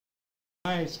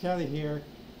Hi, it's Kelley here,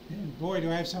 and boy, do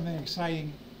I have something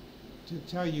exciting to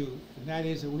tell you, and that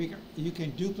is that you can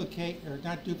duplicate, or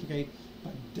not duplicate,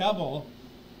 but double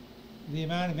the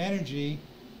amount of energy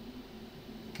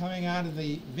coming out of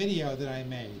the video that I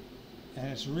made. And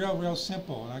it's real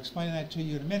simple, and I'll explain that to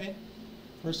you in a minute.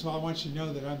 First of all, I want you to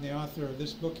know that I'm the author of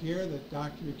this book here, The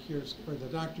Doctor Who Cures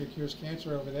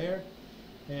Cancer over there,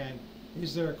 and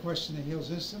Is There a Question That Heals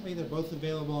Instantly? They're both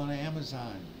available on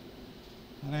Amazon.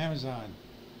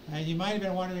 And you might have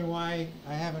been wondering why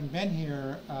I haven't been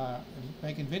here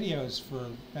making videos for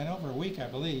been over a week, I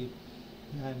believe.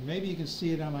 And maybe you can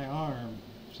see it on my arm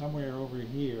somewhere over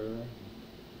here.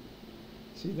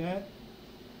 See that?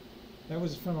 That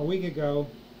was from a week ago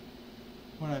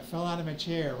when I fell out of my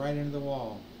chair right into the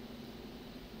wall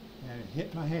and it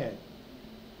hit my head.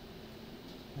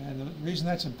 And the reason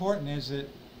that's important is that,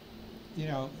 you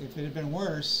know, if it had been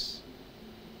worse,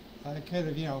 I could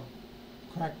have, you know,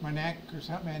 cracked my neck or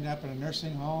something, end up in a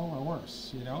nursing home or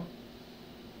worse, you know.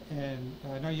 And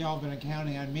I know y'all have been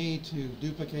counting on me to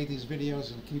duplicate these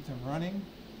videos and keep them running,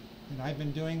 and I've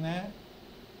been doing that.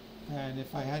 And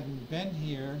if I hadn't been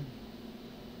here,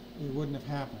 it wouldn't have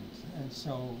happened. And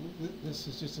so this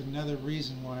is just another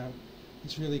reason why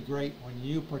it's really great when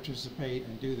you participate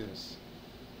and do this.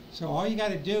 So all you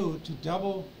got to do to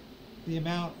double the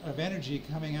amount of energy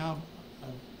coming out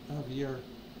of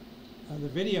the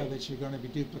video that you're going to be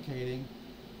duplicating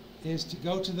is to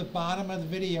go to the bottom of the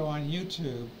video on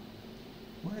YouTube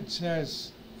where it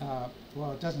says,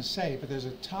 well, it doesn't say, but there's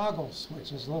a toggle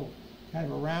switch. There's a little kind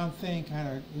of a round thing, kind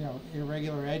of, you know,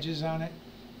 irregular edges on it.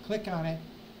 Click on it,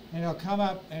 and it'll come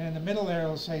up, and in the middle there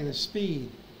it'll say the speed,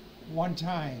 1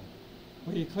 time.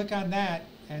 Well, you click on that,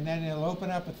 and then it'll open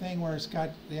up a thing where it's got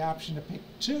the option to pick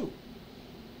 2.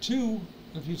 2,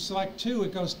 if you select 2,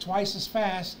 it goes twice as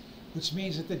fast, which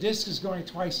means that the disk is going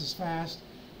twice as fast,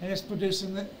 and it's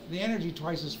producing the energy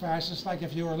twice as fast. Just like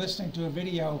if you were listening to a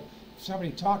video, somebody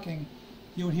talking,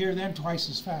 you would hear them twice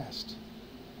as fast.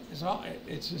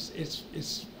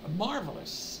 It's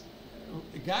marvelous.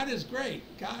 God is great.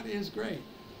 God is great.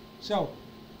 So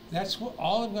that's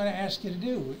all I'm going to ask you to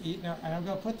do. And I'm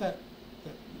going to put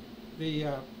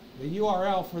the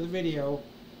URL for the video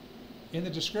in the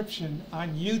description on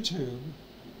YouTube.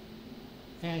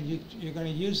 And you're going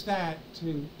to use that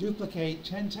to duplicate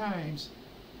 10 times,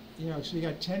 you know, so you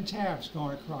got 10 tabs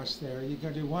going across there. You're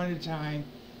going to do one at a time,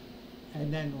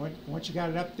 and then once you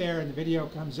got it up there and the video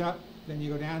comes up, then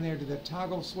you go down there to the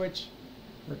toggle switch,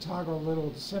 or toggle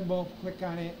little symbol, click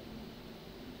on it,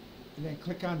 and then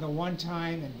click on the 1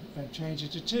 time and change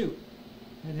it to 2.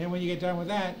 And then when you get done with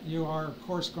that, you are, of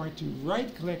course, going to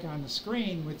right-click on the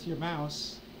screen with your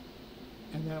mouse,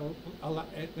 and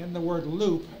then the word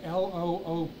loop,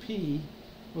 L-O-O-P,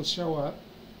 will show up,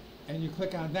 and you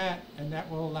click on that, and that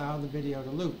will allow the video to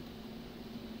loop.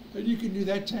 But you can do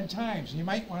that 10 times. You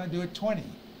might want to do it 20.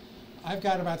 I've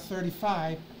got about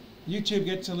 35. YouTube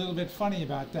gets a little bit funny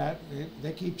about that.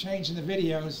 They keep changing the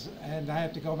videos, and I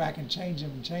have to go back and change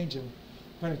them.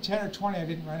 But at 10 or 20, I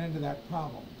didn't run into that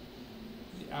problem.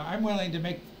 I'm willing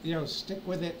to stick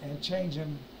with it and change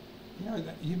them. You know,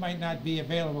 you might not be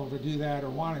available to do that or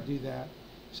want to do that,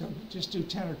 so just do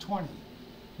 10 or 20.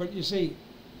 But you see,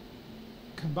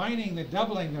 combining the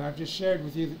doubling that I've just shared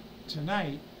with you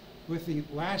tonight with the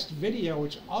last video,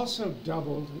 which also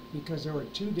doubled because there were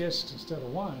 2 discs instead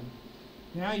of 1,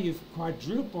 now you've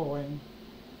quadrupling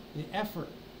the effort.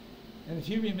 And if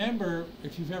you remember,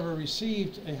 if you've ever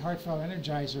received a Heartfelt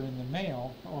Energizer in the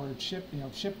mail or shipped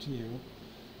to you,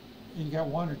 and you got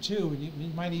 1 or 2, and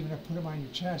you might even have put them on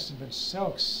your chest and been so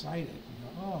excited. You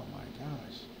go, oh my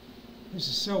gosh, this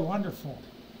is so wonderful.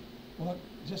 Well,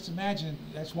 just imagine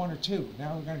that's 1 or 2.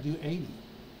 Now we're going to do 80.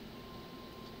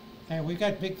 And we've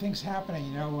got big things happening.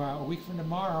 You know, a week from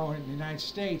tomorrow in the United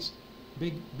States,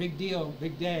 big deal,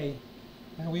 big day.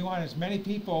 And we want as many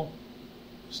people,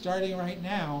 starting right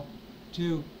now,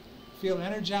 to feel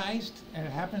energized, and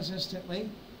it happens instantly,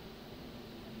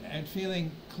 and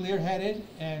feeling clear-headed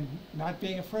and not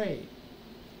being afraid.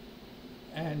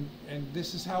 And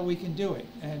this is how we can do it.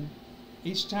 And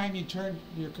each time you turn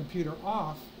your computer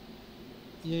off,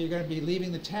 you're going to be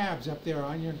leaving the tabs up there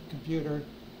on your computer,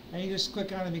 and you just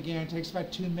click on them again. It takes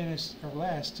about 2 minutes or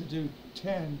less to do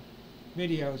 10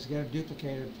 videos, get them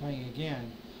duplicated and playing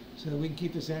again, so that we can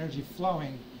keep this energy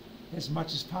flowing as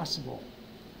much as possible.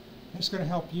 It's going to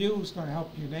help you, it's going to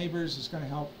help your neighbors, it's going to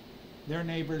help their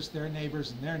neighbors, and their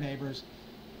neighbors,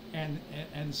 and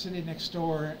the city next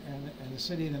door, and the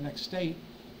city in the next state,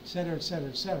 et cetera, et cetera,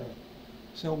 et cetera.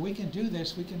 So we can do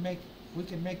this. We can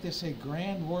make this a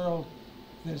grand world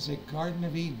that is a Garden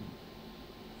of Eden.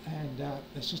 And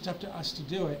it's just up to us to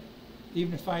do it.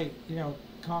 even if I,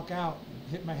 conk out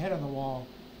and hit my head on the wall,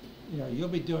 you'll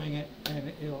be doing it,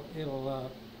 and it'll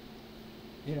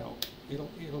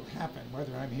happen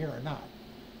whether I'm here or not.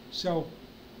 So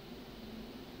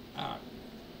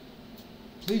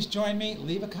please join me.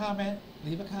 Leave a comment.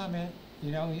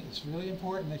 It's really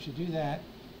important that you do that,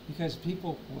 because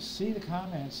people will see the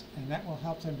comments, and that will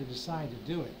help them to decide to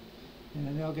do it, and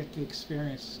then they'll get the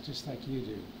experience just like you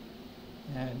do,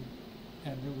 and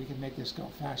then we can make this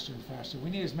go faster and faster. We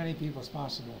need as many people as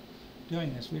possible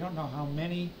doing this. We don't know how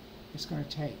many it's going to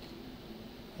take,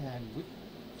 and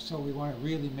so we want to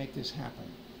really make this happen.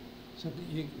 So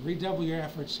you redouble your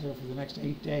efforts here for the next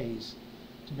 8 days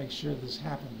to make sure this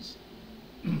happens.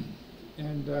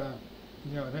 And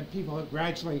then people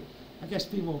gradually, I guess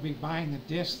people will be buying the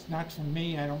discs, not from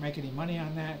me. I don't make any money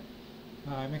on that.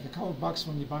 I make a couple bucks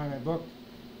when you buy my book,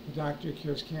 The Doctor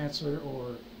Cures Cancer,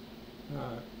 or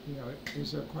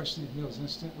Is There a Question That Heals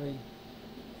Instantly?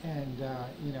 And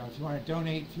if you want to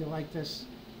donate, if you like this,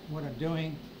 what I'm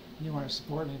doing, you want to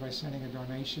support me by sending a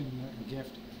donation, a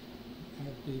gift,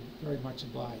 I'd be very much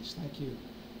obliged. Thank you.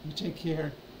 You take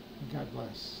care, and God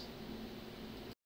bless.